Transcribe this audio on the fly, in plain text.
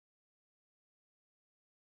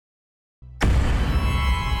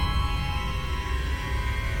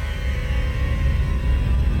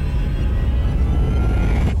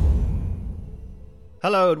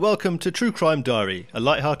Hello and welcome to True Crime Diary, a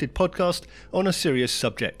light-hearted podcast on a serious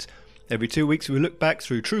subject. Every 2 weeks we look back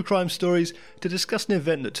through true crime stories to discuss an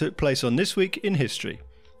event that took place on this week in history.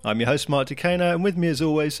 I'm your host Mark Decana, and with me as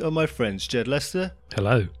always are my friends Jed Lester.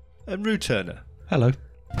 Hello. And Rue Turner. Hello.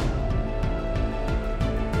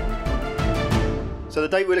 So the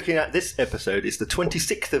date we're looking at this episode is the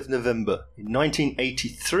 26th of November in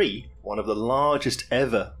 1983. One of the largest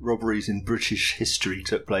ever robberies in British history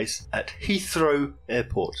took place at Heathrow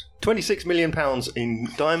Airport. £26 million in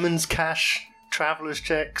diamonds, cash, travellers'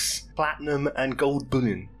 checks, platinum and gold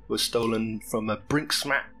bullion was stolen from a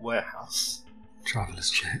Brinks-Mat warehouse. Travellers'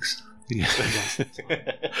 checks? Yeah.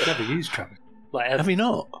 Never used travellers. Have you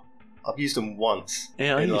not? I've used them once.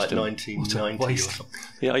 Yeah, I in used like them. 1990 or something.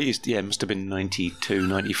 Yeah, it must have been 92,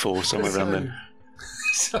 94, somewhere around there.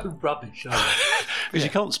 So rubbish, Because you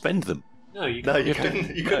can't spend them. No, you No,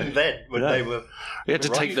 can't. you couldn't then when they were... You had to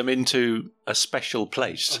take them into a special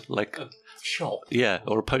place, like a shop. Yeah,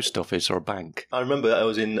 or a post office or a bank. I remember I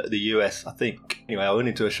was in the US, I think. Anyway, I went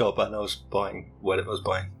into a shop and I was buying whatever I was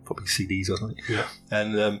buying, probably CDs or something. Yeah.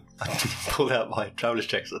 And I pulled out my traveller's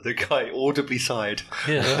checks and the guy audibly sighed.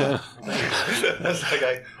 Yeah. That's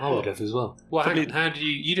okay. I would have as well. Well, how did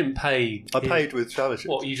you didn't pay? I paid with traveller's checks.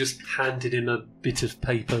 What, you just handed him a bit of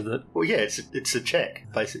paper that... Well, yeah, it's a check,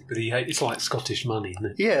 basically. But it's like Scottish money, isn't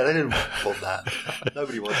it? Yeah, they didn't want that.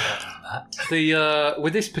 Nobody wants that.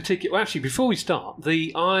 With this particular... Well, actually, before we start,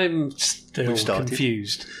 I'm still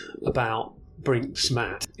confused about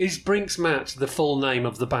Brinks-Mat. Is Brinks-Mat the full name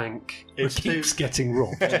of the bank that keeps getting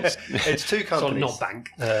robbed? It's two companies. So not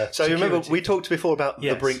bank. So you remember we talked before about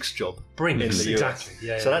the Brinks job. Brinks, in the US. exactly.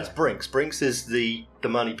 Yeah, so that's Brinks. Brinks is the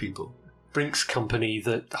money people. Brinks company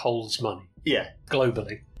that holds money. Yeah.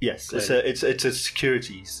 Globally. Yes. It's a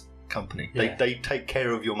securities company. Yeah. They take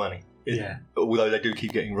care of your money. Yeah. Although they do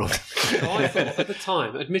keep getting robbed. I thought at the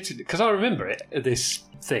time, admittedly, because I remember it, this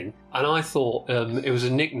thing, and I thought it was a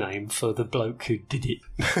nickname for the bloke who did it.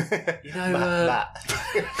 You know,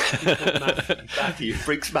 Matthew.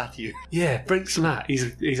 Brinks Matthew. Yeah, Brinks-Mat. He's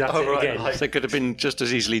at it again. Like, so it could have been just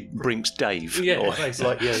as easily Brinks Dave. Yeah, or, like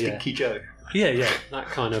Stinky Joe. Yeah, that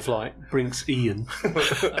kind of like Brinks Ian.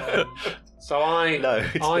 So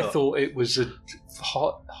I thought it was a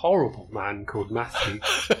horrible man called Matthew.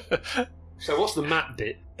 So what's the Mat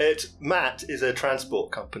bit? Mat is a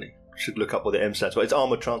transport company. Should look up what the M stands for. It's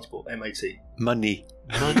Armoured Transport, MAT. Money,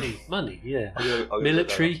 yeah.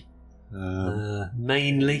 Military,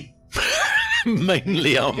 mainly.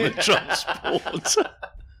 Mainly armoured transport.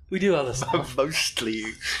 We do other stuff. Mostly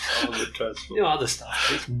armoured transport. We do other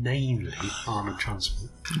stuff. It's mainly armoured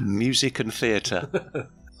transport. Music and theatre.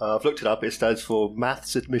 I've looked it up. It stands for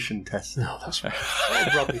Maths Admission Test. No, that's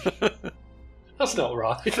rubbish. That's not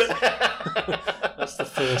right. That's the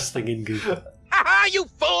first thing in Google. Aha, you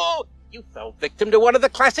fool! You fell victim to one of the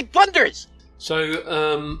classic blunders!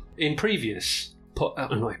 So, in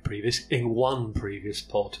one previous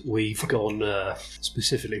pod, we've gone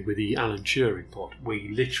specifically with the Alan Turing pod. We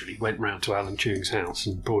literally went round to Alan Turing's house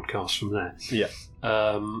and broadcast from there. Yeah.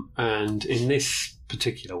 And in this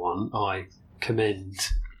particular one, I commend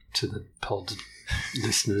to the pod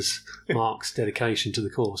listeners Mark's dedication to the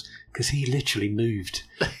cause, because he literally moved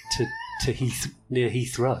to near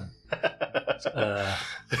Heathrow.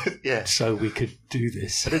 Yeah. So we could do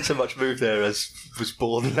this. I didn't so much move there as was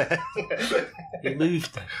born there. You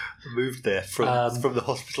moved there. Moved there from the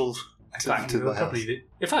hospital to the house.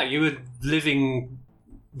 In fact, you were living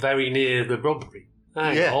very near the robbery.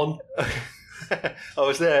 Hang on. I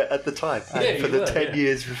was there at the time for the 10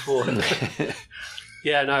 years before.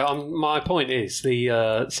 Yeah, no. My point is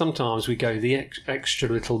sometimes we go the extra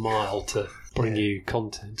little mile to bring you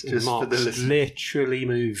content. And Mark's literally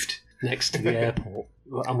moved next to the airport,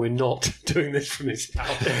 and we're not doing this from his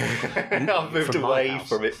house. I've moved away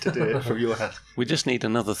from it to do it from your house. We just need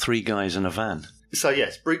another 3 guys in a van. So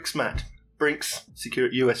yes, Brinks-Mat, Brinks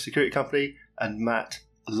US security company, and Mat,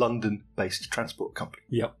 a London-based transport company.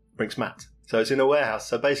 Yep, Brinks-Mat. So it's in a warehouse.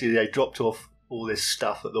 So basically, they dropped off all this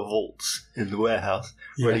stuff at the vaults in the warehouse,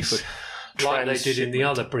 ready for like they did in the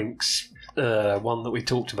other Brinks one that we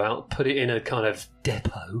talked about. Put it in a kind of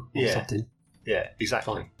depot or something. Yeah,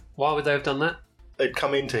 exactly. Fine. Why would they have done that? It'd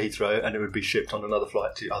come into Heathrow and it would be shipped on another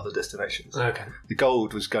flight to other destinations. Okay. The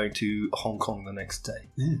gold was going to Hong Kong the next day.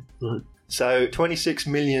 Right. So £26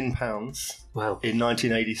 million Wow. in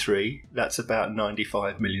 1983. That's about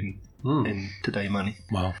 95 million in today money.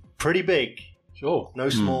 Wow. Pretty big. Sure. No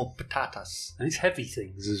small patatas. And it's heavy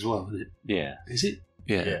things as well, isn't it? Yeah. Is it?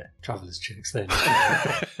 Yeah. Travellers' checks then.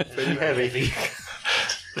 Pretty heavy.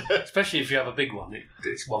 Especially if you have a big one,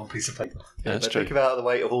 it's one piece of paper. Yeah, that's true. Think about the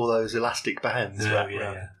weight of all those elastic bands.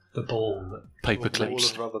 Yeah. The ball. Paper clips.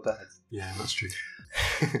 All of rubber bands. Yeah, that's true.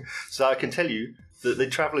 So I can tell you that the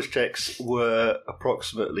travellers' checks were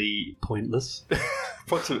approximately pointless.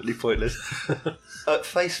 At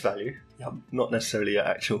face value, not necessarily at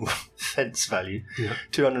actual fence value.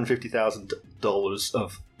 $250,000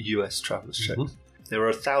 of US travellers' checks. There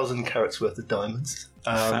were 1,000 carats worth of diamonds.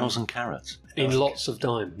 1,000 carats? In lots of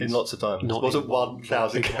diamonds. In lots of diamonds. It wasn't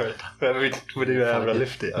 1,000 carats. When you have to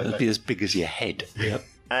lift it. It'd be as big as your head. Yep.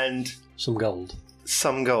 And some gold.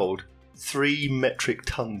 3 metric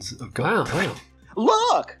tons of gold. Wow.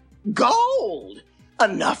 Look! Gold!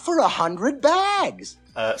 Enough for 100 bags!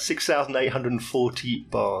 6,840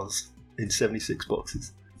 bars in 76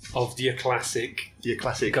 boxes. Of your classic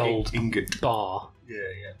gold ingot bar.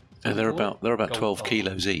 Yeah. And they're about 12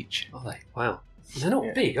 kilos each. Are they? Wow. They're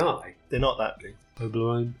not big, are they? They're not that big.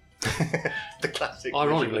 Toblerone. The classic.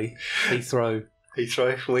 Ironically, Heathrow,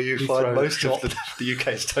 where you find most of the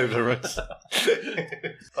UK's Toblerones.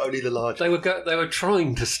 Only the large. They were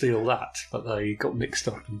trying to steal that, but they got mixed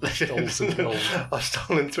up and stole some gold. I've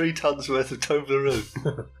stolen 3 tons worth of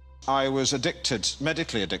Toblerone. I was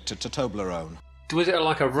medically addicted to Toblerone. Was it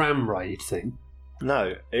like a ram raid thing?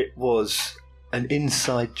 No, it was an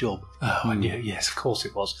inside job. Oh, yes, of course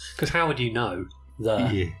it was. Because how would you know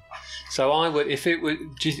that? Yeah. So I would, if it would,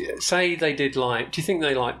 say they did do you think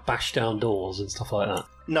they bashed down doors and stuff like that?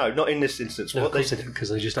 No, not in this instance. No, of course they didn't, because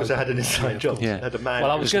they had an inside job. Yeah. They had a man.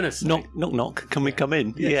 Well, I was going to say, knock. Can we come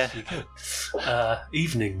in? Yes,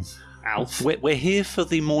 evening, Alf. We're here for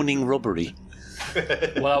the morning robbery.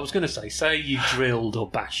 Well, I was going to say you drilled or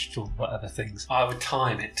bashed or whatever things. I would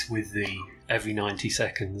time it with the every 90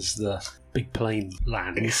 seconds the big plane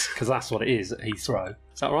lands, because that's what it is at Heathrow.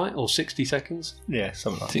 Is that right? Or 60 seconds? Yeah,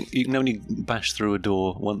 something like that. I think you can only bash through a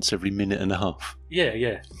door once every minute and a half.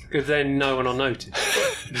 Yeah. Because then no one will notice.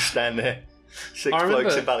 Just stand there. 6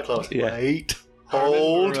 blokes in balaclavas. Yeah. Wait.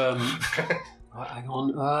 Hold. Right, hang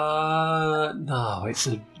on. No, it's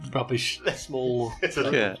a rubbish small.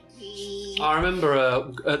 I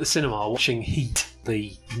remember at the cinema watching Heat,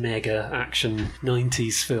 the mega action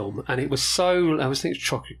 90s film, and it was so. I was thinking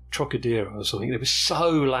Trocadero or something. It was so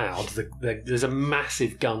loud. There's a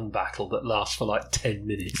massive gun battle that lasts for 10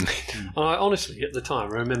 minutes. And I honestly, at the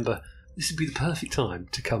time, I remember. This would be the perfect time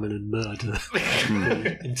to come in and murder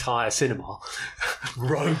the entire cinema,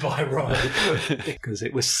 row by row, because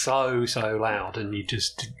it was so loud, and you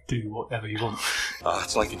just do whatever you want.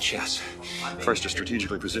 It's like in chess. First, you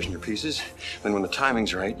strategically position your pieces, then when the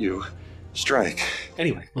timing's right, you strike.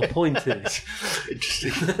 Anyway, my point is...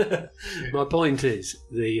 Interesting. My point is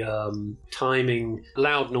the timing,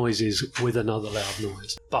 loud noises with another loud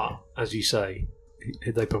noise. But, as you say...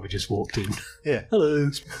 They probably just walked in. Yeah.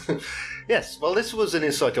 Hello. Yes, well, this was an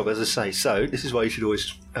inside job, as I say. So, this is why you should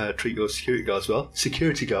always treat your security guards well.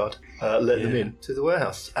 Security guard let them in to the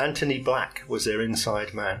warehouse. Anthony Black was their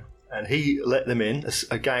inside man. And he let them in,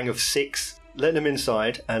 a gang of 6, let them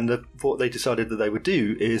inside. And what they decided that they would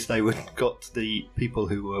do is they got the people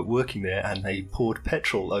who were working there and they poured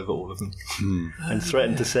petrol over all of them and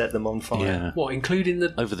threatened to set them on fire. Yeah. What, including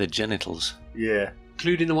the... Over their genitals. Yeah.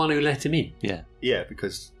 Including the one who let him in? Yeah. Yeah,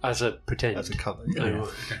 because... As a pretend? As a cover. Yeah.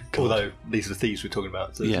 Oh, okay. Although, these are the thieves we're talking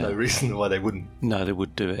about, so there's no reason why they wouldn't. No, they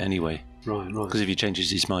would do it anyway. Right. Because if he changes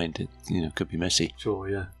his mind, it could be messy. Sure,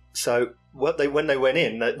 yeah. So, when they went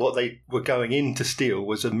in, what they were going in to steal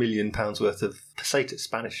was £1 million worth of pesetas,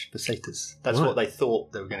 Spanish pesetas. That's what they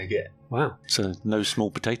thought they were going to get. Wow. So, no small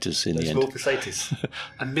potatoes in the end. No small pesetas.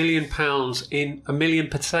 £1 million in £1 million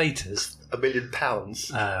potatoes? £1 million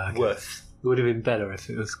worth. It would have been better if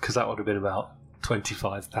it was, because that would have been about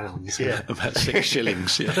 £25. Yeah. About 6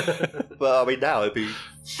 shillings, yeah. Well, I mean, now it'd be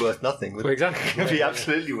worth nothing. Well, exactly. It'd be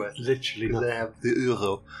absolutely worth literally nothing. They have the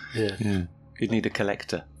euro. Yeah. You'd need a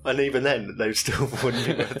collector. And even then, they still wouldn't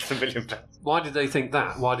be worth £1 million. Why did they think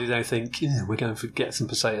that? Why did they think, we're going to get some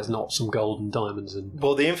pesetas, not some gold and diamonds? And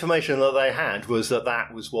well, the information that they had was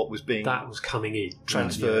that was what was being... That was coming in.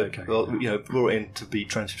 Transferred, brought in to be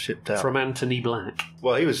shipped out. From Anthony Black.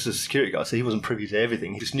 Well, he was a security guard, so he wasn't privy to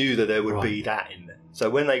everything. He just knew that there would be that in there.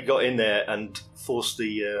 So when they got in there and forced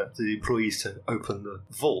the employees to open the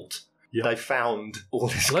vault... Yep. They found all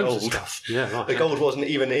this Loads gold. Of stuff. Yeah, right. The gold wasn't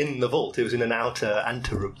even in the vault. It was in an outer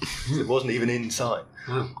anteroom. It wasn't even inside.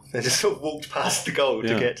 They just sort of walked past the gold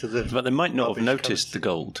to get to the... But they might not have noticed the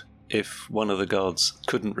gold if one of the guards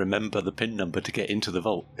couldn't remember the PIN number to get into the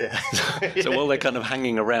vault. Yeah. So while they're kind of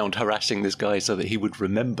hanging around harassing this guy so that he would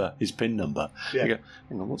remember his PIN number, Yeah. you go,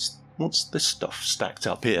 hang on, what's this stuff stacked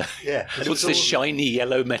up here? Yeah. And What's this shiny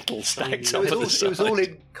yellow metal stacked up at the side? It was all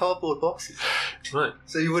in cardboard boxes. Right.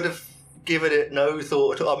 So you would have given it no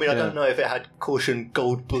thought at all. I mean, I don't know if it had caution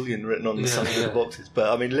gold bullion written on the side of the boxes,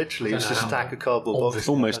 but I mean, literally, it was just a stack of cardboard boxes.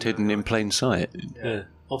 Almost hidden in plain sight. Yeah.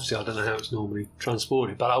 Obviously, I don't know how it's normally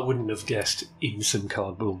transported, but I wouldn't have guessed in some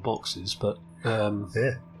cardboard boxes. But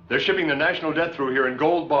Yeah. They're shipping the national debt through here in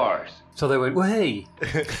gold bars. So they went, well, hey,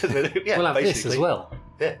 Yeah, we'll have this basically. as well.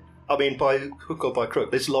 Yeah. I mean, by hook or by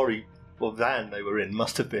crook, this lorry or van they were in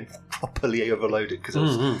must have been properly overloaded because it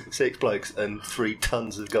was 6 blokes and 3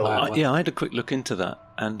 tons of gold. Wow. I had a quick look into that,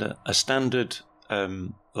 and a standard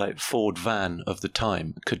like Ford van of the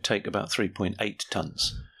time could take about 3.8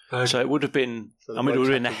 tons. Okay. So it would have been, So the it would have blokes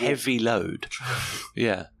been a had to walk. heavy load.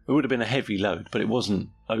 Yeah, it would have been a heavy load, but it wasn't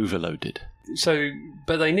overloaded. So,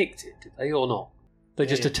 but they nicked it, did they, or not? They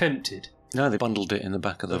just attempted No, they bundled it in the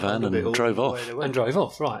back of the van Bundled it all and drove the off. way they went. and drove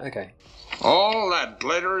off. Right, okay. All that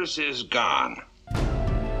glitters is gone.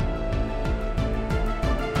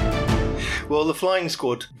 Well, the flying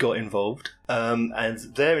squad got involved, and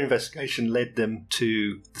their investigation led them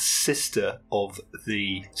to the sister of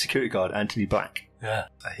the security guard, Anthony Black. Yeah.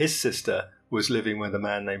 His sister was living with a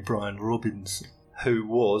man named Brian Robinson, who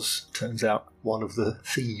was, turns out, one of the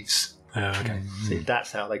thieves. Okay. See,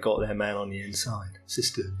 that's how they got their man on the inside.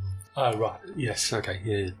 Sister. Oh, right. Yes, okay,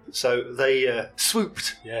 yeah. So they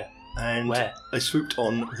swooped, Yeah. and Where? they swooped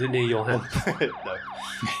on... Is it near your hand? no.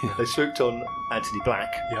 They swooped on Anthony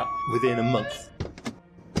Black Yeah. within a month,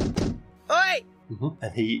 Oi!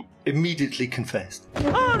 and he immediately confessed.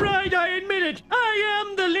 All right, I admit it. I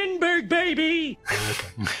am the Lindbergh baby.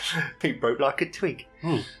 He broke like a twig.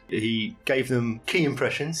 He gave them key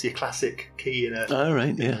impressions, your classic key in a, Oh, right,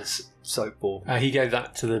 in a yeah. soap ball He gave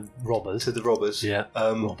that to the robbers. to the robbers. Yeah.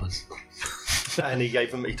 Robbers. And he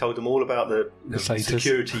told them all about the Satyrs.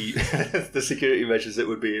 security, the security measures that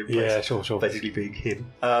would be in place. Yeah, sure. Basically being him,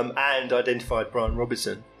 and identified Brian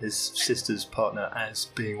Robinson, his sister's partner, as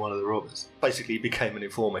being one of the robbers. Basically, he became an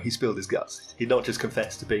informer. He spilled his guts. He not just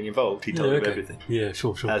confessed to being involved; he told them everything, Yeah,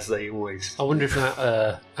 sure. as they always. I wonder if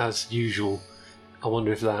that, as usual, I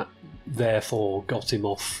wonder if that therefore got him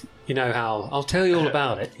off. You know how I'll tell you all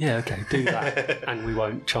about it. Yeah, okay, do that, and we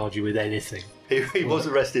won't charge you with anything. He was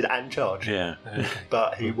arrested and charged, Yeah. Okay.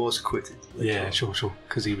 but he was acquitted. Yeah, sure,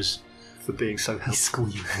 because he was For being so helpful.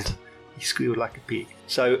 squealed. He squealed like a pig.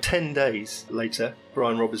 So 10 days later,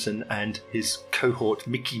 Brian Robinson and his cohort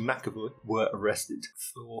Mickey McAvoy were arrested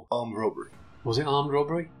for armed robbery. Was it armed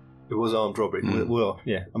robbery? It was armed robbery. Well,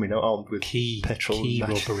 yeah, I mean, armed with petrol. Key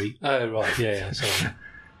and matches. robbery. Oh, right, yeah, sorry.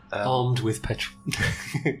 Armed with petrol.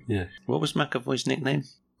 Yeah. What was McAvoy's nickname?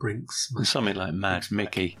 Brinks-Mat. Something like Mad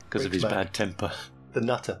Mickey, because of his Brinks-Mat. bad temper. The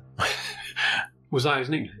Nutter. Was that his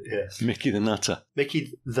nickname? Yes. Mickey the Nutter.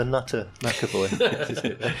 Mickey the Nutter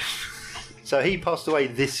McAvoy. So he passed away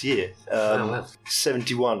this year, wow.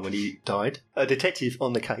 71 when he died. A detective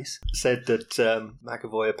on the case said that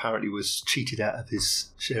McAvoy apparently was cheated out of his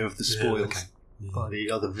share of the spoils by the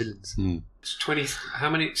other villains. It's 20. How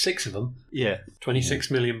many? 6 of them. Yeah, 26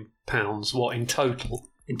 million pounds. What in total?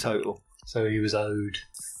 in total. So he was owed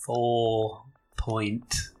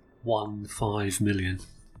 4.15 million,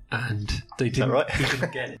 and they didn't. right? He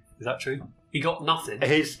didn't get it. Is that true? He got nothing.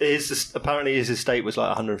 His apparently his estate was like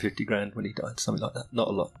 150 grand when he died, something like that. Not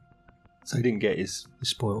a lot. So he didn't get his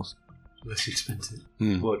spoils. Unless he spent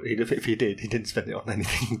it. Well, if he did, he didn't spend it on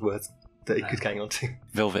anything worth that he could hang on to.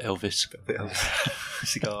 Velvet Elvis. A bit of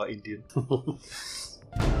cigar Indian.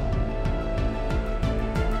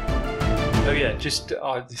 Oh yeah, just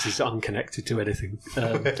this is unconnected to anything.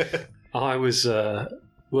 I was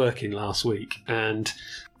working last week, and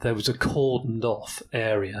there was a cordoned off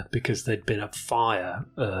area because there'd been a fire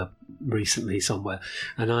recently somewhere,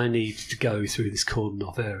 and I needed to go through this cordoned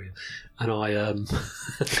off area. And I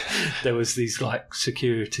there was these like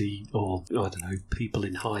security, or I don't know, people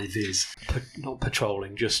in high vis, not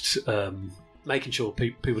patrolling, just making sure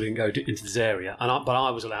people didn't go into this area. But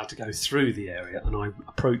I was allowed to go through the area, and I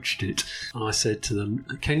approached it, and I said to them,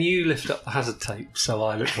 "Can you lift up the hazard tape so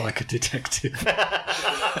I look like a detective?"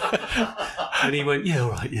 And he went, "Yeah,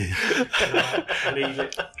 all right, yeah." And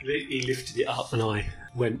he lifted it up, and I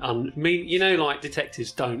went I mean, you know, like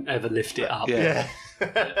detectives don't ever lift it up. Yeah.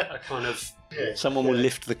 A kind of... Someone will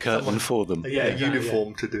lift the curtain for them.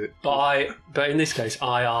 Uniform to do it. But in this case,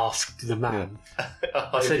 I asked the man.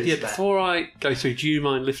 I said, before I go through, do you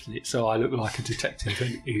mind lifting it so I look like a detective?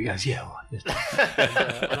 And he goes, yeah, all right.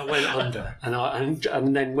 And I went under.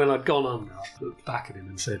 And then when I'd gone under, I looked back at him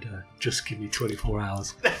and said, just give me 24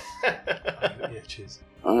 hours. Cheers.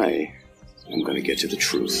 I'm going to get to the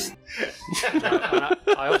truth. I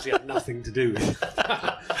obviously had nothing to do with it.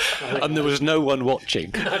 And there was no one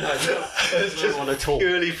watching. No, there's no one at all.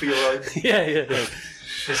 Purely for your own. Yeah.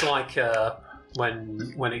 It's like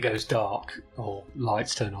when it goes dark or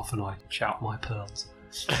lights turn off and I shout my pearls.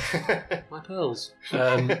 My pearls.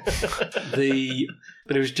 But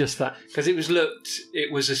it was just that because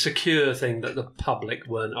it was a secure thing that the public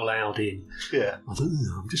weren't allowed in. Yeah. I thought,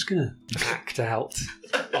 I'm just gonna act out.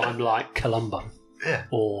 I'm like Columbo. Yeah.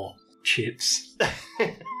 Or Chips.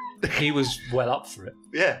 He was well up for it.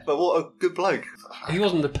 Yeah, but what a good bloke. He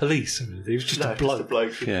wasn't the police or anything. He was just a bloke. Just a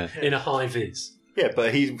bloke. Yeah. In a high vis. Yeah,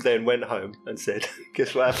 but he then went home and said,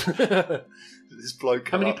 guess what happened? This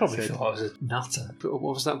bloke. I mean, he probably thought I was a nutter. But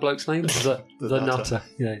what was that bloke's name? The nutter.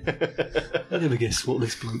 Yeah. I never guessed what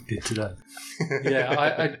this bloke did today.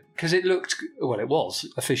 Yeah, because it looked, well, it was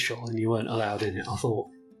official and you weren't allowed in it. I thought,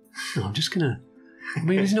 no, I'm just going to. I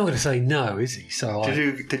mean, he's not going to say no, is he? So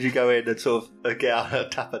Did you go in and sort of get out and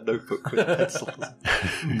tap a notebook with a pencil? Put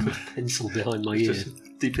a pencil behind my ear. Just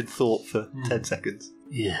deep in thought for 10 seconds.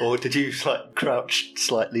 Yeah. Or did you crouch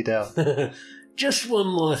slightly down? Just one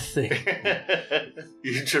more thing.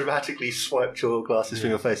 You dramatically swiped your glasses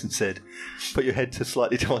from your face and said, put your head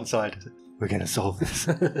slightly to one side. We're going to solve this.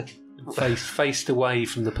 Faced away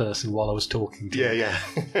from the person while I was talking to you. Yeah.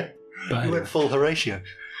 But you went full Horatio.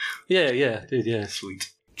 Yeah, did, yeah.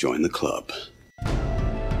 Sweet. Join the club.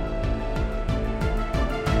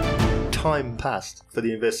 Time passed for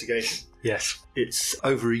the investigation. Yes. It's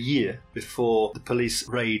over a year before the police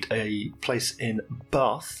raid a place in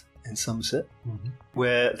Bath, in Somerset,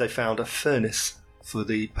 where they found a furnace for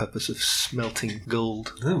the purpose of smelting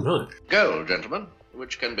gold. Oh, right. Gold, gentlemen,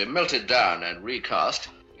 which can be melted down and recast,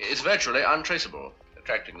 is virtually untraceable,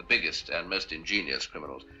 attracting the biggest and most ingenious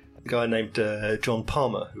criminals. A guy named John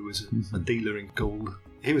Palmer, who was a dealer in gold.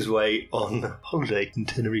 He was away on holiday in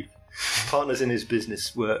Tenerife. Partners in his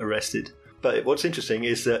business were arrested. But what's interesting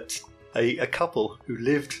is that a couple who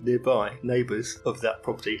lived nearby, neighbours of that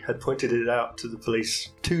property, had pointed it out to the police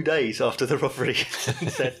 2 days after the robbery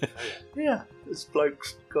and said, yeah, this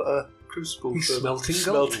bloke's got a crucible He's for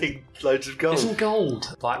smelting loads of gold. Isn't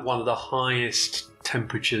gold like one of the highest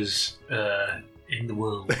temperatures in the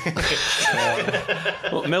world?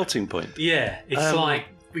 What, melting point? Yeah, it's like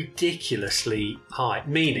ridiculously high.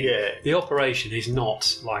 Meaning, the operation is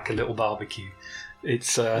not like a little barbecue.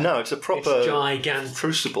 It's it's a proper gigantic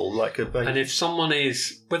crucible, like a. And if someone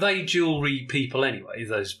were they jewellery people anyway?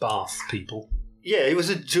 Those Bath people. Yeah, he was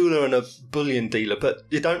a jeweller and a bullion dealer, but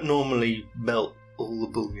you don't normally melt all the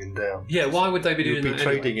bullion down. Yeah, why would they be doing that?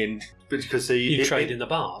 Trading in because you trade in the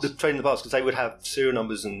bars. Trade in the bars because they would have serial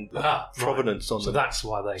numbers and provenance on them. So that's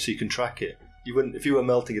why so you can track it. You wouldn't if you were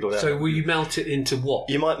melting it all down. So will you melt it into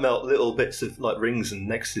what? You might melt little bits of like rings and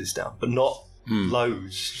necklaces down, but not loads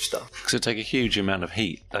of stuff. Because it take a huge amount of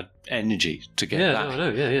heat, energy to get that. I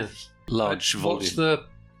know. Yeah. Large volume. What's the?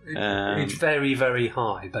 It's very, very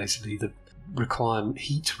high. Basically, the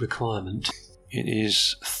heat requirement. It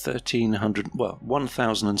is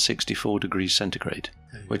 1,064 degrees centigrade,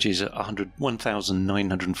 which is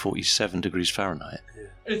 1,947 degrees Fahrenheit. Yeah.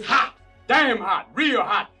 It's hot, damn hot, real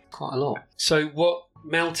hot. Quite a lot. So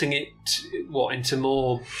melting it into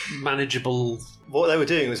more manageable. What they were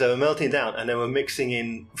doing was they were melting it down and they were mixing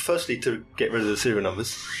in, firstly to get rid of the serial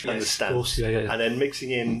numbers and the stamps, of course, yeah. And then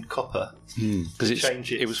mixing in copper because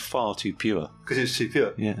it was far too pure. Because it was too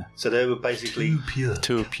pure. Yeah. So they were basically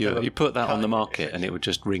too pure. You put that on the market and it would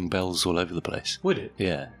just ring bells all over the place. Would it?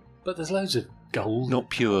 Yeah. But there's loads of gold. Not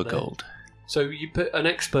pure gold. So an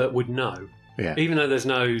expert would know. Yeah. Even though there's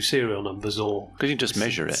no serial numbers or... Because you just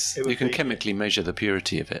measure it. You can chemically measure the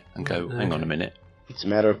purity of it and go, hang on a minute. It's a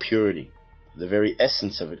matter of purity. The very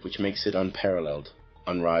essence of it, which makes it unparalleled,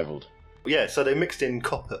 unrivaled. Yeah, so they mixed in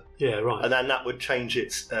copper. Yeah, right. And then that would change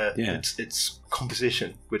its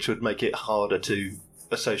composition, which would make it harder to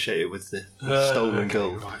associate it with the stolen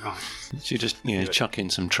gold. Right. So you just chuck in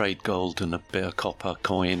some trade gold and a bit of copper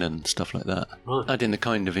coin and stuff like that. Right. Add in the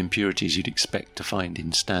kind of impurities you'd expect to find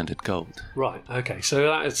in standard gold. Right, okay. So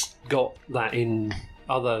that has got that in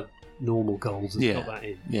other normal golds. Got that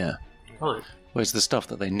in. Yeah. Right. Whereas the stuff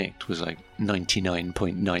that they nicked was like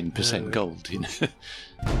 99.9% gold,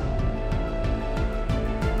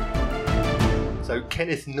 So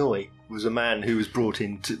Kenneth Noy was a man who was brought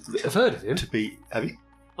in to... I've heard of him. Have you?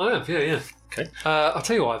 I have, yeah. Okay. I'll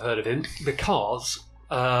tell you why I've heard of him. Because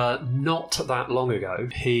not that long ago,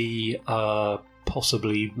 he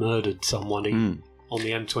possibly murdered someone on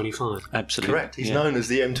the M25. Absolutely. Correct. He's known as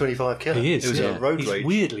the M25 Killer. He is. It was a road rage.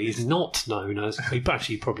 Weirdly, he's not known as... He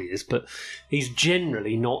actually probably is, but he's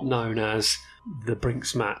generally not known as the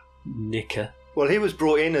Brinks-Mat nicker. Well, he was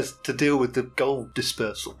brought in to deal with the gold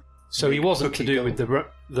dispersal. So he wasn't to do gold. with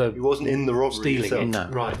the... He wasn't in the robbery stealing itself. it. No.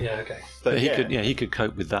 Right, yeah, okay. But he could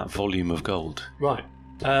cope with that volume of gold. Right.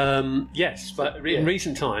 Yes, but in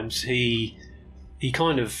recent times, he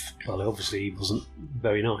kind of... Well, obviously he wasn't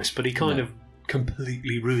very nice, but he kind of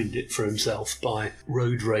completely ruined it for himself by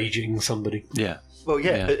road raging somebody. Yeah. Well,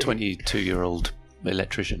 yeah. 22-year-old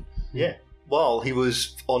electrician. Yeah. While he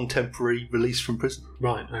was on temporary release from prison.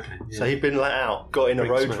 Right, okay. Yeah. So he'd been let out, got in a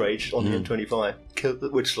road Brinks-Mat. rage on the M25,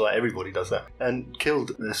 killed, which like everybody does that, and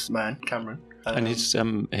killed this man, Cameron. And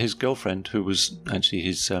his girlfriend, who was actually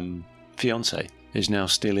his fiancée, is now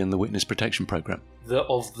still in the witness protection program.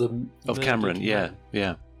 Of Cameron, yeah.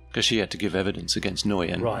 Because she had to give evidence against Noy,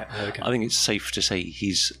 and right, okay. I think it's safe to say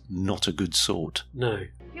he's not a good sort. No.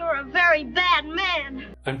 You're a very bad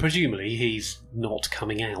man. And presumably he's not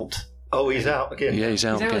coming out. Oh, he's out again. Yeah, he's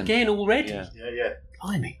out again already? Yeah.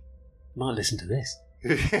 Blimey. Might listen to this.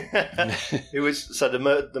 It was so the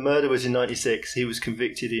murder was in 96. He was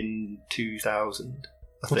convicted in 2000.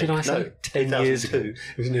 What did I say? No, 10 years ago.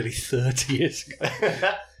 It was nearly 30 years ago.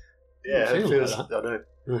 Yeah, I it feels. like that. I know.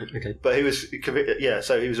 Right, okay. But he was convicted. Yeah,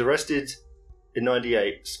 so he was arrested in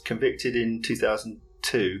 98, convicted in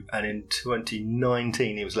 2002, and in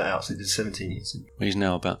 2019 he was let out. So he did 17 years. He's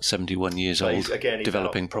now about 71 years old, He's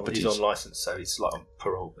developing out. properties. He's on licence, so he's like on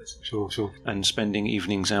parole, basically. Sure. And spending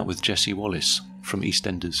evenings out with Jesse Wallace from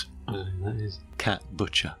EastEnders. Oh, that is. Cat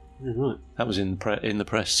butcher. Oh, right. That was in the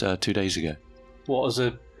press 2 days ago. What, as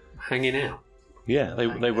a hanging out? Yeah,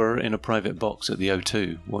 they were in a private box at the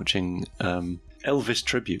O2 watching Elvis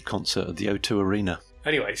tribute concert at the O2 Arena.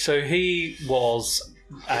 Anyway, so he was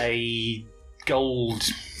a gold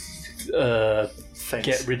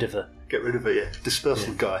get rid of her, yeah.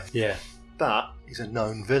 Dispersal guy. Yeah. But he's a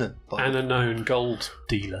known villain. And a known gold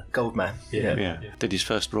dealer. Gold man. Yeah. Did his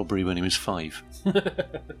first robbery when he was 5.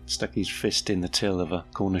 Stuck his fist in the till of a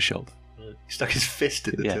corner shop. He stuck his fist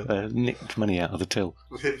in the till. Nicked money out of the till.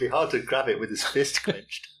 It'd be hard to grab it with his fist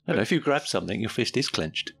clenched. I don't know, if you grab something, your fist is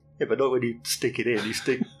clenched. Yeah, but not when you stick it in. You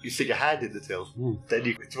stick your hand in the till. Then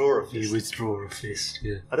you withdraw a fist. You withdraw a fist,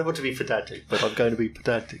 yeah. I don't want to be pedantic, but I'm going to be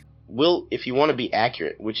pedantic. Will, if you want to be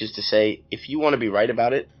accurate, which is to say, if you want to be right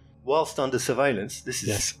about it... Whilst under surveillance, this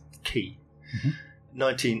is key,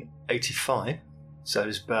 1985, so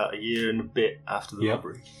it's about a year and a bit after the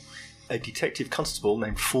robbery, a detective constable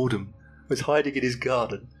named Fordham was hiding in his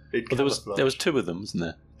garden. Well, there was 2 of them,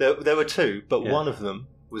 wasn't there? There were 2, but one of them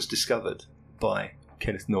was discovered by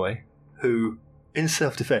Kenneth Noy, who, in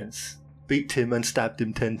self-defence, beat him and stabbed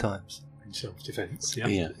him 10 times. In self-defence,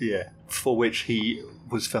 Yeah, for which he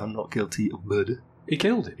was found not guilty of murder. He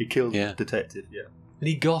killed him? He killed the detective, And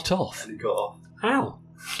he got off? How?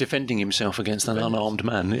 Defending himself against an unarmed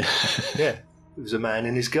man. Yeah. It was a man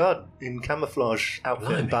in his garden, in camouflage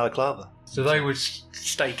outfit and balaclava. So they were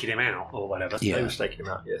staking him out, or whatever? Yeah. They were staking him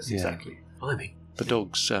out, yes, exactly. Blimey. The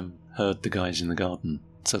dogs heard the guys in the garden,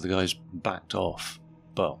 so the guys backed off.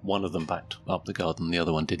 But one of them backed up the garden, the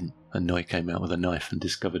other one didn't. And Noy came out with a knife and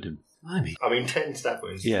discovered him. Blimey. I mean, 10 stab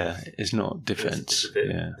wounds. Yeah, it's not defence.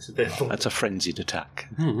 It's a bit That's a frenzied attack.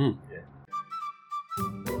 Mm-hmm.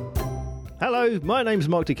 Hello, my name's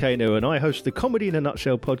Mark Decano and I host the Comedy in a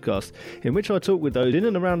Nutshell podcast, in which I talk with those in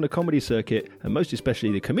and around the comedy circuit, and most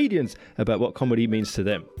especially the comedians, about what comedy means to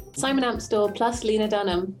them. Simon Ampstall plus Lena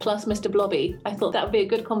Dunham plus Mr. Blobby. I thought that would be a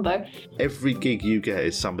good combo. Every gig you get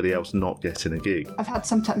is somebody else not getting a gig.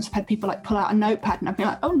 Sometimes I've had people pull out a notepad and I've been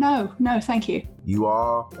like, oh no, thank you. You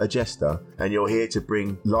are a jester and you're here to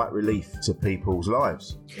bring light relief to people's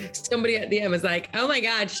lives. Somebody at the end was like, oh my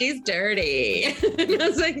God, she's dirty. And I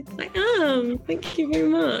was like, oh, thank you very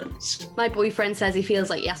much. My boyfriend says he feels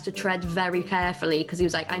like he has to tread very carefully because he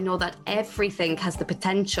was like, I know that everything has the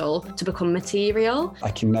potential to become material. I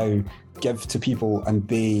can now give to people and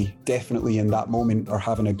they definitely in that moment are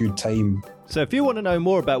having a good time. So if you want to know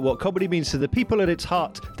more about what comedy means to the people at its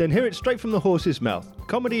heart, then hear it straight from the horse's mouth.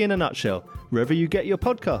 Comedy in a Nutshell, wherever you get your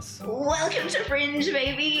podcasts. Welcome to Fringe,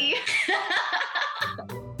 baby.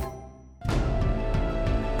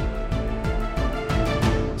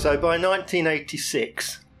 So by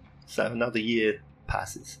 1986, so another year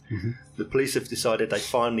passes. The police have decided they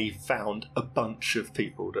finally found a bunch of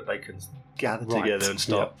people that they can gather together and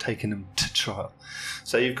start taking them to trial.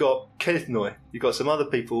 So you've got Kenneth Noy, you've got some other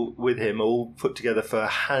people with him all put together for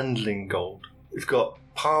handling gold. You've got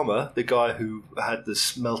Palmer, the guy who had the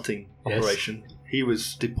smelting operation. He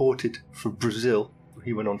was deported from Brazil.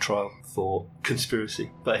 He went on trial for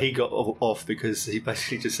conspiracy, but he got off because he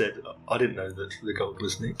basically just said, I didn't know that the gold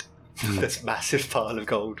was nicked. This massive pile of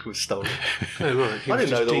gold was stolen. Oh, right. I didn't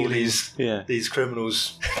know that all these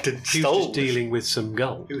criminals didn't He was just dealing with some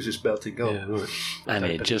gold. He was just melting gold. Yeah, right. And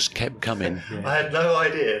it just kept coming. I had no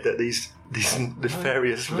idea that these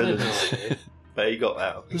nefarious villains... But he got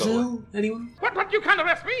out. Brazil? Anyone? What? You can't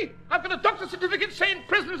arrest me! I've got a doctor's certificate saying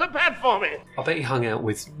prisoners are bad for me! I bet he hung out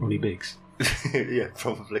with Ronnie Biggs. Yeah,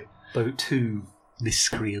 probably. Both two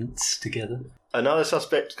miscreants together. Another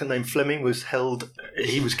suspect named Fleming was held.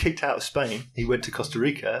 He was kicked out of Spain. He went to Costa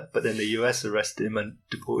Rica, but then the US arrested him and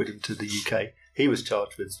deported him to the UK. He was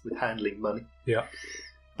charged with handling money. Yeah.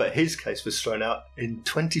 But his case was thrown out in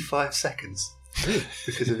 25 seconds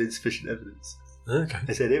because of insufficient evidence. Okay.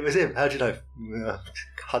 They said it was him. How do you know?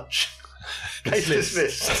 Hunch. Case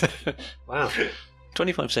dismissed. Wow.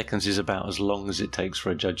 25 seconds is about as long as it takes for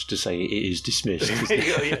a judge to say it is dismissed.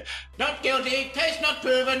 Yeah. Not guilty, case not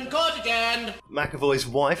proven, court adjourned. McAvoy's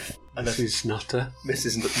wife, Mrs. Nutter,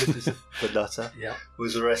 Mrs. Nutter,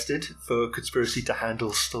 was arrested for conspiracy to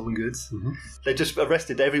handle stolen goods. They just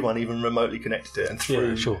arrested everyone even remotely connected to it and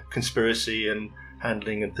threw conspiracy and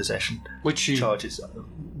handling and possession charges at them.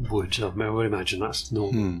 I would imagine that's a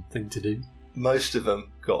normal thing to do. Most of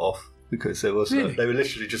them got off because there was they were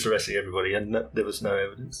literally just arresting everybody and there was no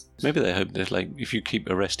evidence. Maybe they hope that, like, if you keep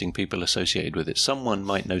arresting people associated with it, someone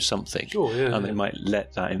might know something, and they might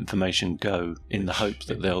let that information go in the hope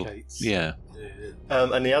that they'll,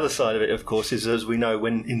 And the other side of it, of course, is, as we know,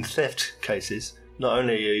 when in theft cases, not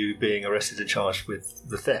only are you being arrested and charged with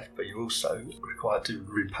the theft, but you're also required to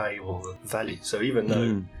repay all the value. So even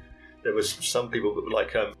though there was some people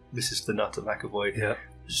like Mrs. the Nutter McAvoy,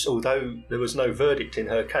 although there was no verdict in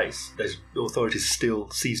her case, the authorities still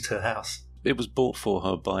seized her house. It was bought for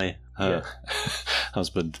her by her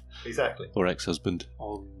husband. Exactly. Or ex-husband.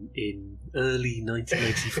 In early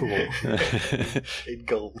 1984. In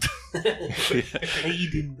gold.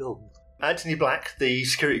 Paid in gold. Anthony Black, the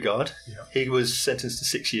security guard, he was sentenced to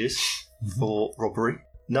 6 years for robbery.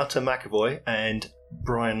 Nutter McAvoy and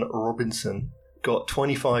Brian Robinson got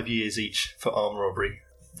 25 years each for armed robbery.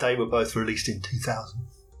 They were both released in 2000.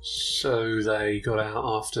 So they got out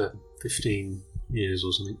after 15 years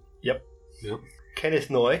or something? Yep. Kenneth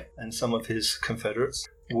Noy and some of his confederates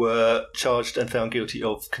were charged and found guilty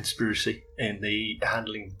of conspiracy in the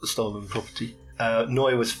handling the stolen property.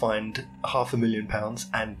 Noy was fined £500,000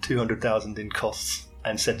 and $200,000 in costs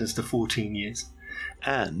and sentenced to 14 years.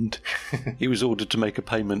 And he was ordered to make a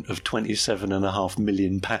payment of £27.5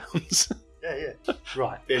 million. Yeah.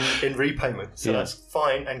 Right. In repayment. So that's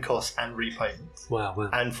fine and costs and repayment. Wow.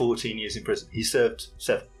 And 14 years in prison. He served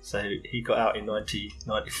 7. So he got out in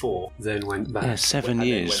 1994. Then went back. Yeah, 7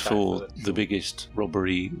 years for the biggest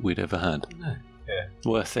robbery we'd ever had. No. Yeah.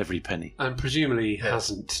 Worth every penny. And presumably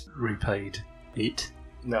hasn't repaid it.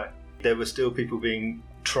 No. There were still people being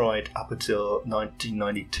tried up until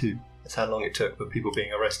 1992. That's how long it took for people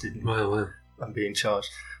being arrested and being charged.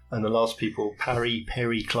 And the last people, Parry,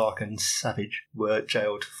 Perry, Clark and Savage, were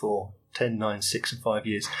jailed for 10, 9, 6 and 5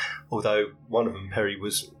 years. Although one of them, Perry,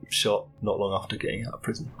 was shot not long after getting out of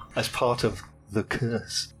prison as part of the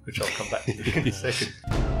curse, which I'll come back to in a second.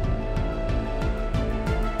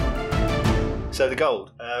 So the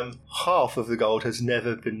gold. Half of the gold has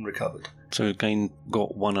never been recovered. So again,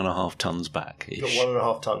 got 1.5 tons back. Got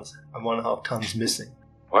 1.5 tons and 1.5 tons missing.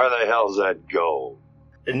 Where the hell's that gold?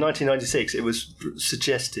 In 1996, it was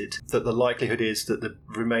suggested that the likelihood is that the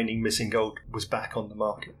remaining missing gold was back on the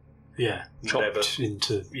market. Yeah, chopped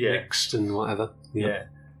into mixed and whatever. Yeah.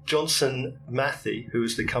 Johnson Matthey, who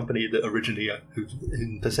was the company that originally, who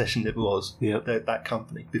in possession it was, that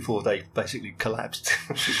company, before they basically collapsed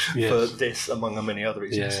for this, among many other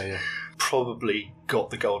reasons, probably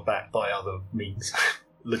got the gold back by other means.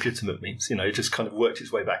 Legitimate means, it just kind of worked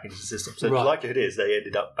its way back into the system. So the likelihood is they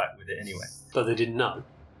ended up back with it anyway. But they didn't know?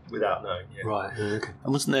 Without knowing, Right, okay.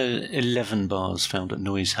 And wasn't there 11 bars found at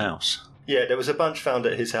Noy's house? Yeah, there was a bunch found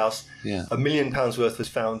at his house. Yeah. £1 million worth was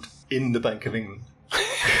found in the Bank of England.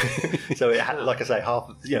 So it had, like I say, half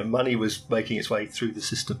of, money was making its way through the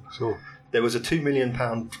system. Sure. There was a £2 million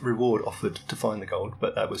reward offered to find the gold,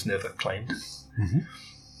 but that was never claimed. Mm-hmm.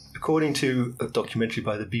 According to a documentary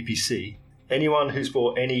by the BBC, anyone who's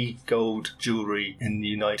bought any gold jewellery in the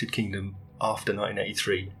United Kingdom after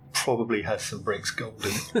 1983 probably has some Brinks gold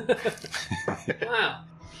in it. Wow.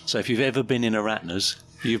 So if you've ever been in a Ratner's,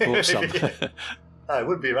 you bought some. No, it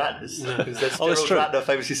wouldn't be Ratner's. Because that's that's true. Ratner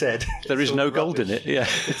famously said. There is no gold in it, yeah.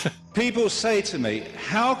 People say to me,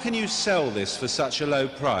 how can you sell this for such a low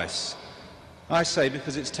price? I say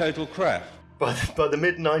because it's total crap. By the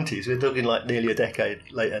mid-90s, we're talking like nearly a decade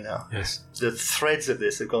later now. Yes. The threads of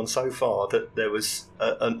this have gone so far that there was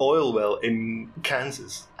an oil well in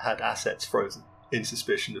Kansas had assets frozen in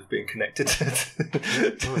suspicion of being connected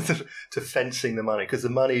to fencing the money, because the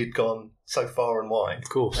money had gone so far and wide. Of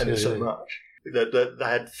course. And so much. They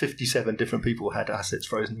had 57 different people had assets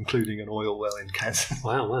frozen, including an oil well in Kansas.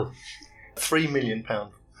 Wow. £3 million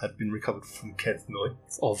had been recovered from Kentnoy.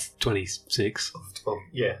 Of 26.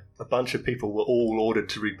 Yeah. A bunch of people were all ordered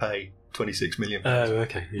to repay £26 million. Oh,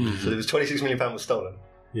 okay. Yeah. So there was £26 million was stolen.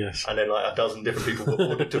 Yes. And then like a dozen different people were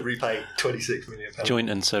ordered to repay £26 million. Joint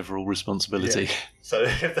and several responsibility. Yeah. So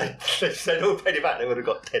if they'd all paid it back, they would have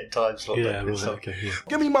got 10 times what Yeah, they'd right, sold. okay. Yeah.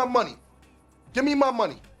 Give me my money. Give me my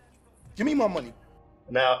money. Give me my money.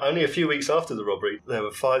 Now, only a few weeks after the robbery, there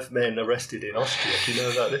were 5 men arrested in Austria. Do you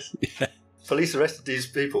know about this? Yeah. Police arrested these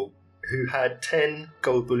people who had 10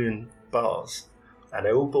 gold bullion bars, and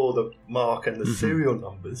they all bore the mark and the serial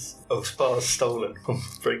numbers of bars stolen from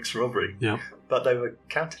Brinks' robbery. Yeah. But they were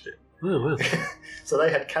counterfeit. Oh, well. So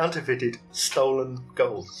they had counterfeited stolen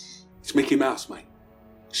gold. It's Mickey Mouse, mate.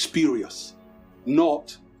 Spurious.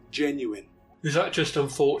 Not genuine. Is that just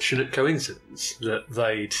unfortunate coincidence that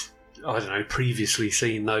they'd, I don't know, previously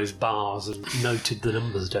seen those bars and noted the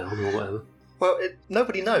numbers down or whatever? Well,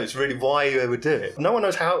 nobody knows really why they would do it. No one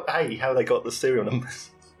knows how they got the serial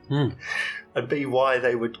numbers, and B, why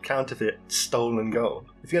they would counterfeit stolen gold.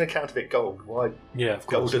 If you're going to counterfeit gold, why? Yeah, of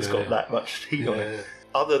course. Gold has got that much heat on it.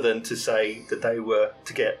 Other than to say that they were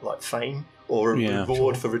to get like fame or a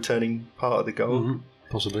reward for returning part of the gold.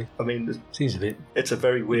 Possibly. I mean, seems a bit. It's a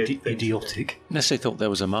very weird, idiotic. Unless they thought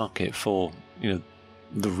there was a market for,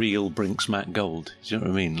 the real Brinks-Mat gold. Do you know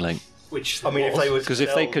what I mean? Like, which I mean, if they were because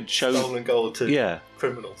if they could show stolen gold to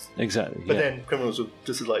criminals, exactly. But then criminals were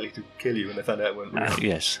just as likely to kill you when they found out it weren't real.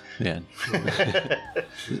 Yes. Yeah.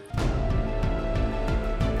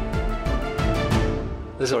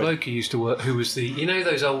 There's a bloke who used to work who was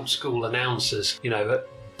those old school announcers, at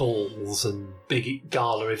balls and big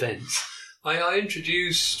gala events. I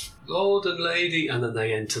introduced Lord and Lady, and then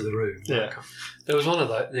they enter the room. Yeah. There was one of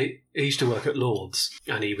those. He used to work at Lord's,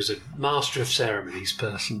 and he was a master of ceremonies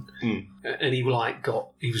person. And he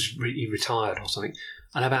retired or something.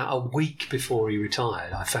 And about a week before he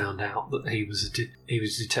retired, I found out that he was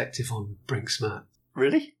a detective on Brinks-Mat.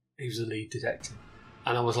 Really? He was a lead detective,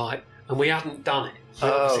 and I was like, and we hadn't done it. We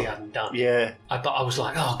obviously hadn't done it. Yeah. But I was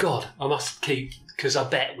like, oh God, I must keep, because I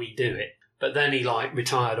bet we do it. But then he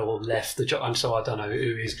retired or left the job, and so I don't know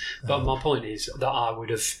who he is. But my point is that I would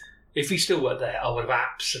have, if he still worked there, I would have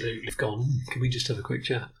absolutely gone, can we just have a quick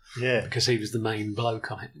chat? Yeah. Because he was the main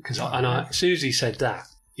bloke on it. As soon as he said that,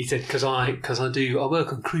 he said, because I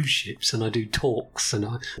work on cruise ships and I do talks and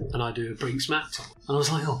I do a Brinks-Mat talk. And I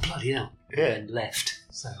was like, oh bloody hell. Yeah. And then left.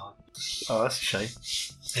 So that's a shame.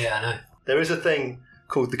 Yeah, I know. There is a thing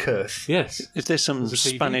called the curse. Yes. Is there some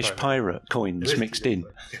Spanish pirate coins mixed in?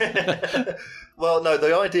 Well, no,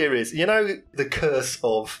 the idea is, the curse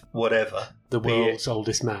of whatever. The world's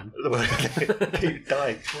oldest man. Keep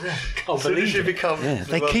dying. Can't believe it.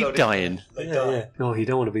 They keep dying. They die. Yeah. No, you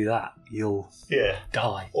don't want to be that. You'll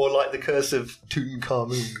die. Or like the curse of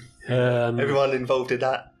Tutankhamun. Everyone involved in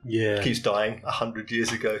that keeps dying. 100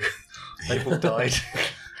 years ago, they all died.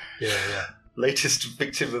 Yeah. Latest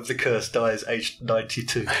victim of the curse dies aged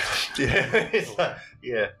 92.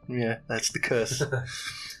 Yeah, that's the curse.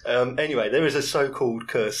 Anyway, there is a so-called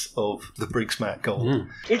curse of the Brinks-Mat gold.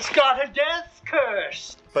 It's got a death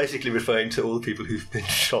curse. Basically referring to all the people who've been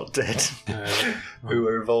shot dead who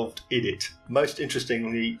were involved in it. Most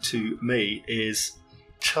interestingly to me is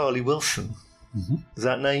Charlie Wilson. Does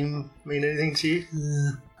that name mean anything to you?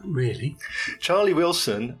 Really? Charlie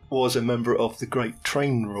Wilson was a member of the Great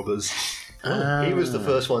Train Robbers. He was the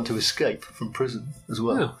first one to escape from prison as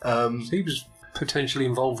well. So he was potentially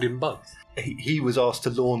involved in both. He was asked to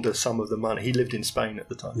launder some of the money. He lived in Spain at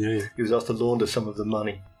the time. Yeah. He was asked to launder some of the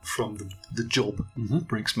money from the job,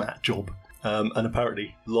 Brinks-Mat job, and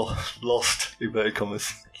apparently lost, inverted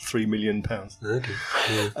commas, £3 million. Okay.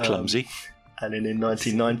 Yeah. Clumsy. And then in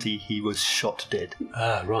 1990, he was shot dead.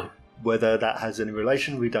 Right. Whether that has any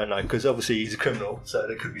relation, we don't know, because obviously he's a criminal, so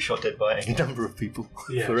they could be shot dead by any number of people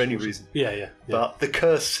for any reason. Yeah. But the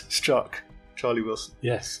curse struck Charlie Wilson.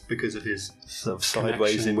 Yes. Because of his sort of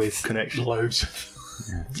sideways in with connection. Loads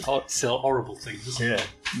Oh, it's a horrible thing, isn't it?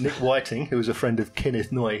 Yeah. Nick Whiting, who was a friend of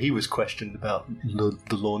Kenneth Noye, he was questioned about the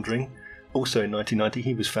laundering. Also in 1990,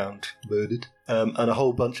 he was found murdered. And a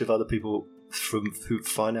whole bunch of other people from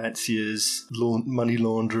financiers, money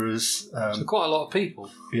launderers. So quite a lot of people.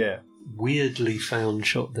 Yeah. Weirdly found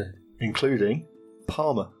shot dead. Including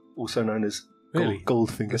Palmer, also known as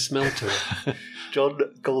Goldfinger. The smelter. John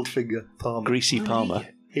Goldfinger Palmer. Greasy Palmer.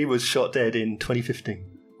 He was shot dead in 2015.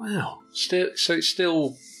 Wow. So it's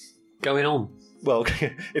still going on. Well,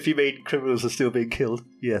 if you mean criminals are still being killed,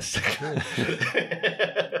 yes.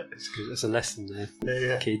 That's good. That's a lesson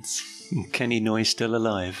there, kids. Kenny Noye still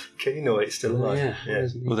alive. Kenny Noye still alive. Yeah.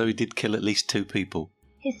 Although he did kill at least 2 people.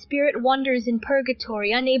 His spirit wanders in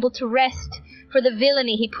purgatory, unable to rest for the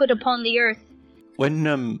villainy he put upon the earth. When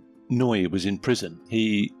Noye was in prison,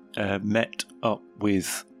 he met up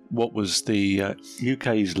with what was the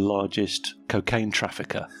UK's largest cocaine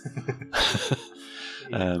trafficker,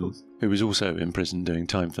 who was also in prison doing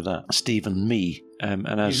time for that, Stephen Mee. And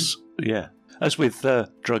as with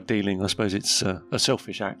drug dealing, I suppose it's a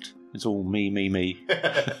selfish act. It's all me.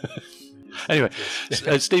 Anyway,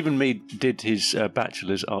 Stephen Mee did his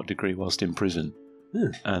bachelor's art degree whilst in prison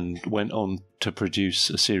and went on to produce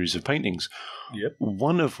a series of paintings,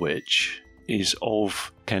 one of which is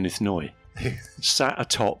of Kenneth Noye, sat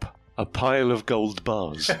atop a pile of gold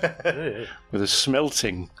bars with a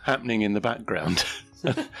smelting happening in the background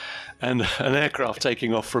and an aircraft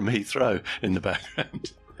taking off from Heathrow in the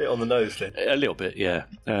background. Bit on the nose then. A little bit, yeah.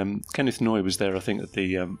 Kenneth Noye was there, I think, at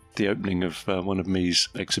the opening of one of Mee's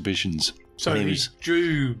exhibitions. So he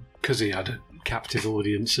drew because he had a captive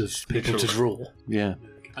audience of people to draw. Yeah.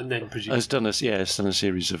 And then produced. Has done a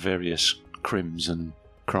series of various crimes and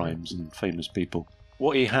crimes and famous people.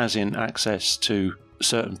 What he has in access to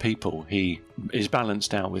certain people, he is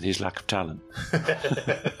balanced out with his lack of talent.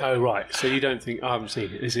 Oh, right. So you don't think... I haven't seen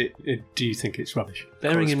it. Do you think it's rubbish?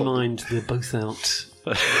 Bearing in mind they're both out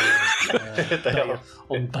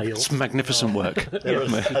on bail. It's magnificent work. They're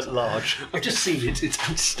at large. I've just seen it. It's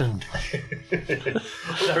outstanding.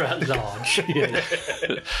 They're at large. Yeah.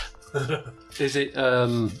 Is it, I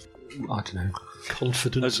don't know,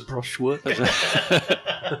 confidence brushwork?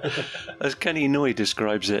 As Kenny Noye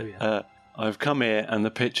describes it, I've come here and the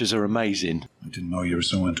pictures are amazing. I didn't know you were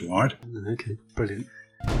so into art. Okay, brilliant.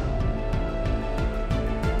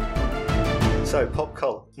 So, pop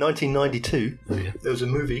cult, 1992, there was a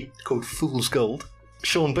movie called Fool's Gold.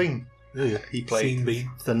 Sean Bean, he played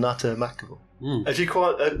the Nutter Macabre. As you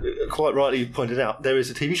quite rightly pointed out, there is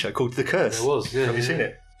a TV show called The Curse. There was, yeah. Have you seen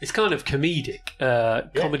it? It's kind of comedic,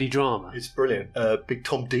 comedy drama. It's brilliant. Big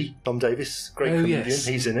Tom Davis, great comedian. Yes.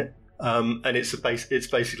 He's in it. And it's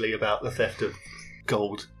basically about the theft of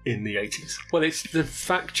gold in the 80s. Well, it's the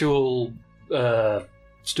factual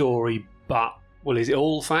story, but is it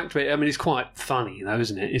all fact? I mean, it's quite funny, though,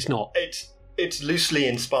 isn't it? It's not. It's loosely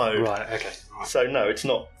inspired. Right. Okay. Right. So no, it's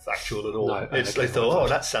not factual at all. No, they thought,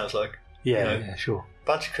 that sounds like sure.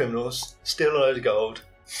 Bunch of criminals steal a load of gold,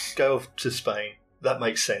 go off to Spain. That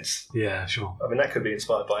makes sense. Yeah, sure. I mean, that could be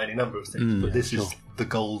inspired by any number of things, but this is the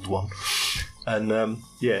gold one. And I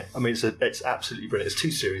mean, it's absolutely brilliant. It's 2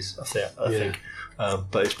 series, I think,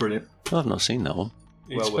 but it's brilliant. I've not seen that one.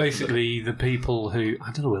 It's basically the people who,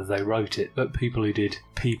 I don't know whether they wrote it, but people who did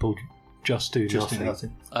People Just Do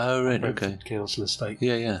Nothing. Oh, right, okay. Council estate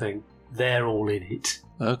thing. They're all in it.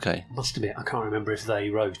 Okay. Must admit, I can't remember if they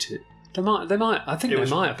wrote it. They might. I think they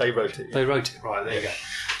might have. They wrote it. They wrote it. Right, there you go.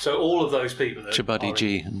 So all of those people. Chabuddy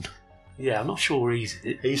G. And... Yeah, I'm not sure he's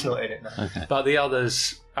in it. He's not in it, no. Okay. But the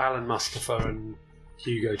others, Alan Mustafa and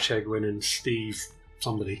Hugo Chegwin and Steve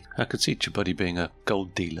somebody. I could see Chabuddy being a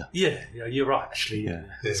gold dealer. Yeah, you're right, actually. Yeah.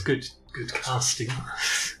 It's good casting.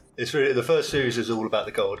 It's really, the first series is all about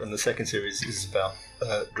the gold, and the second series is about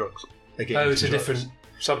drugs. It's a different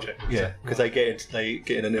subject. Yeah, because they get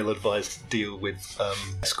in an ill-advised deal with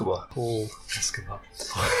Escobar. Paul Escobar.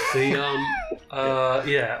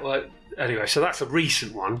 Anyway, so that's a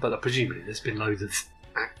recent one, but presumably there's been loads of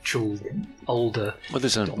actual older. Well,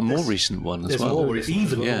 there's a more recent one as well. More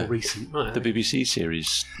recent. Right, the BBC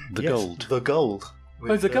series, Gold. The Gold.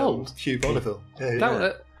 The Gold. Hugh Bonneville.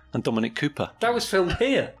 And Dominic Cooper. That was filmed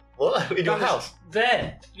here. What? In your house?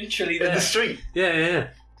 There, literally there. In the street? Yeah.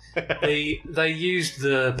 They used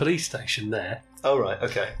the police station there. Oh, right,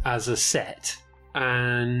 okay. As a set,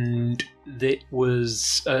 and it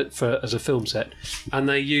was as a film set, and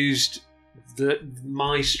they used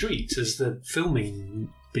my street as the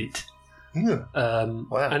filming bit. Yeah.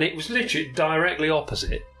 Wow. And it was literally directly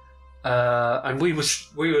opposite And we were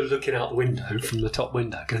looking out the window from the top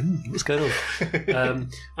window, going, "What's going on?"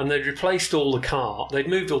 And they'd replaced all the cars. They'd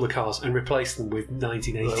moved all the cars and replaced them with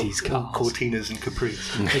 1980s cars, Cortinas and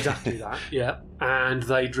Capris. Exactly that. Yeah, and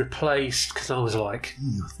they'd replaced, because I was like,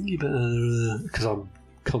 I think you better, because I'm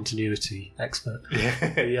continuity expert.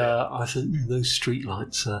 Yeah, I think those street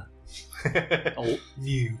lights are old,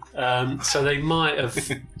 new. So they might have.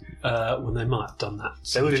 They might have done that.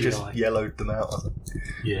 They would have just yellowed them out.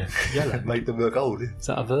 Yeah, yellow. Make them look old. Is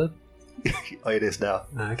that a verb? Oh, it is now.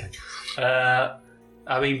 Okay. I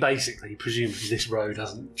mean, basically, presumably this road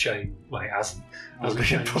hasn't changed. Well, it hasn't.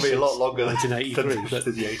 Changed probably a lot longer than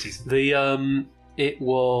 1983. The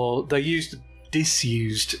 80s. They used a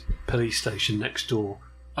disused police station next door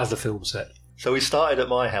as a film set. So we started at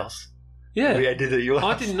my house. Yeah. We ended at your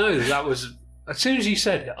house. I didn't know that was. As soon as you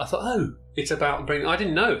said it, I thought, oh, it's about I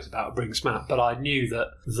didn't know it was about Brinks-Mat, but I knew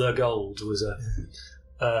that the gold was a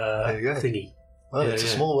thingy. Well, it's a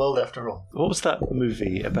small world after all. What was that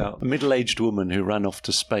movie about a middle-aged woman who ran off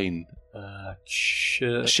to Spain?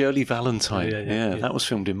 Shirley Valentine. Yeah, that was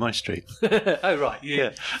filmed in my street. Oh, right.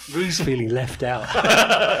 Yeah. Rue's feeling left out.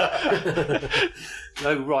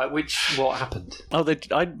 Oh, right. What happened? I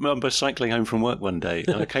remember cycling home from work one day,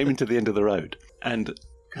 and I came into the end of the road, and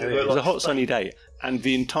it was a hot sunny day, and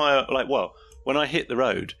the entire, when I hit the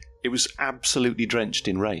road, it was absolutely drenched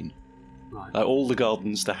in rain. Right. All the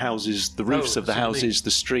gardens, the houses, the roofs of the houses, the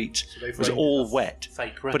street, it was all wet.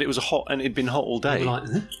 Fake rain. But it was hot, and it'd been hot all day.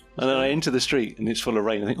 And then I enter the street, and it's full of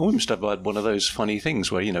rain. I think, we must have had one of those funny things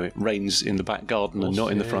where, it rains in the back garden and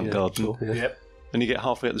not in the front garden. Sure, yeah. Yep. And you get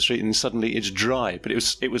halfway up the street, and then suddenly it's dry. But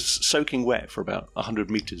it was soaking wet for about 100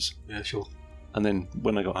 metres. Yeah, sure. And then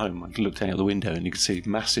when I got home, I looked out the window and you could see a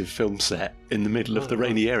massive film set in the middle of the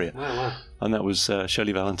rainy area. Wow. And that was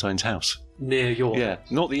Shirley Valentine's house. Near your house?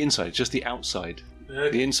 Not the inside, just the outside.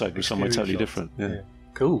 The inside was somewhere totally different. Yeah.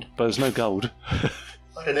 Cool. But there's no gold. I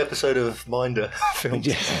had an episode of Minder filmed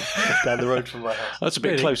down the road from my house. That's a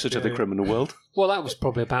bit closer to the criminal world. Well, that was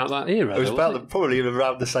probably about that era. It was probably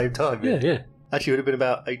around the same time. Yeah. Actually, it would have been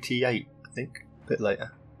about 88, I think, a bit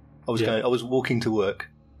later. I was walking to work.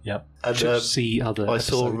 Yep. And see other I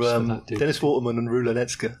saw Dennis Waterman and Rula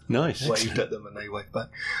Netska. Nice. Waved at them and they waved back.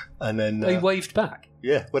 And then they waved back?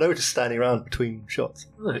 Yeah. Well, they were just standing around between shots.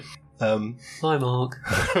 Right. Hi, Mark.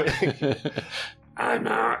 Hi,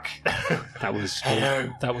 Mark. That was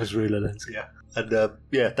Rula Netska. Yeah. And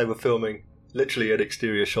they were filming literally an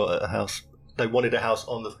exterior shot at a house. They wanted a house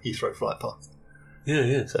on the Heathrow flight path.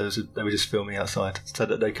 Yeah. So they were just filming outside so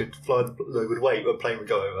that they could fly. They would wait, a plane would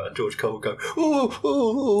go over, and George Cole would go,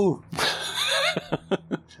 ooh.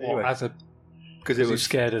 Anyway, because it was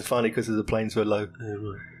scared. It's funny because the planes were low. Yeah,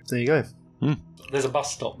 right. There you go. There's a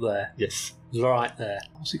bus stop there. Yes. Right there.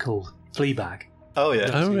 What's it called? Fleabag. Oh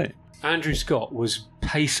yeah. Oh right. Andrew Scott was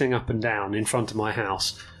pacing up and down in front of my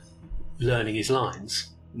house, learning his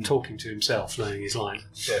lines, talking to himself, learning his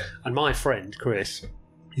lines. Yeah. And my friend Chris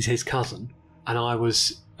is his cousin. And I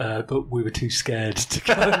was, but we were too scared to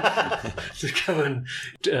go and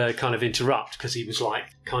kind of interrupt because he was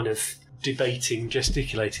kind of debating,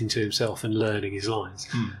 gesticulating to himself and learning his lines.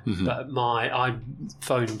 Mm-hmm. But I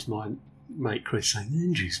phoned my mate Chris saying,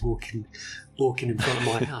 Andrew's walking in front of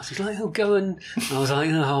my house. He's like, oh, go and I was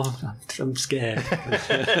like, oh, I'm scared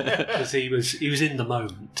because he was in the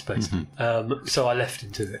moment basically. Mm-hmm. So I left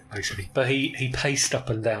him to it basically. But he paced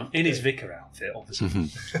up and down in his vicar outfit,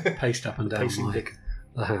 obviously. Paced up and down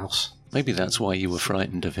the house. Maybe that's why you were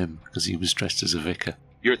frightened of him, because he was dressed as a vicar.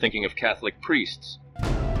 You're thinking of Catholic priests.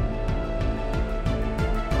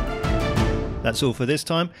 That's all for this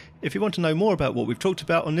time. If you want to know more about what we've talked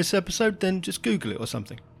about on this episode, then just Google it or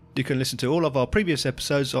something. You can listen to all of our previous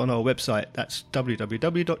episodes on our website. That's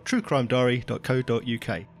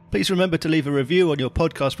www.truecrimediary.co.uk. Please remember to leave a review on your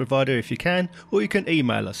podcast provider if you can, or you can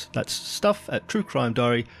email us. That's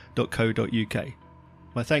stuff@truecrimediary.co.uk.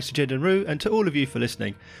 My thanks to Jed and Rue and to all of you for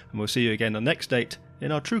listening, and we'll see you again on next date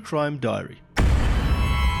in our True Crime Diary.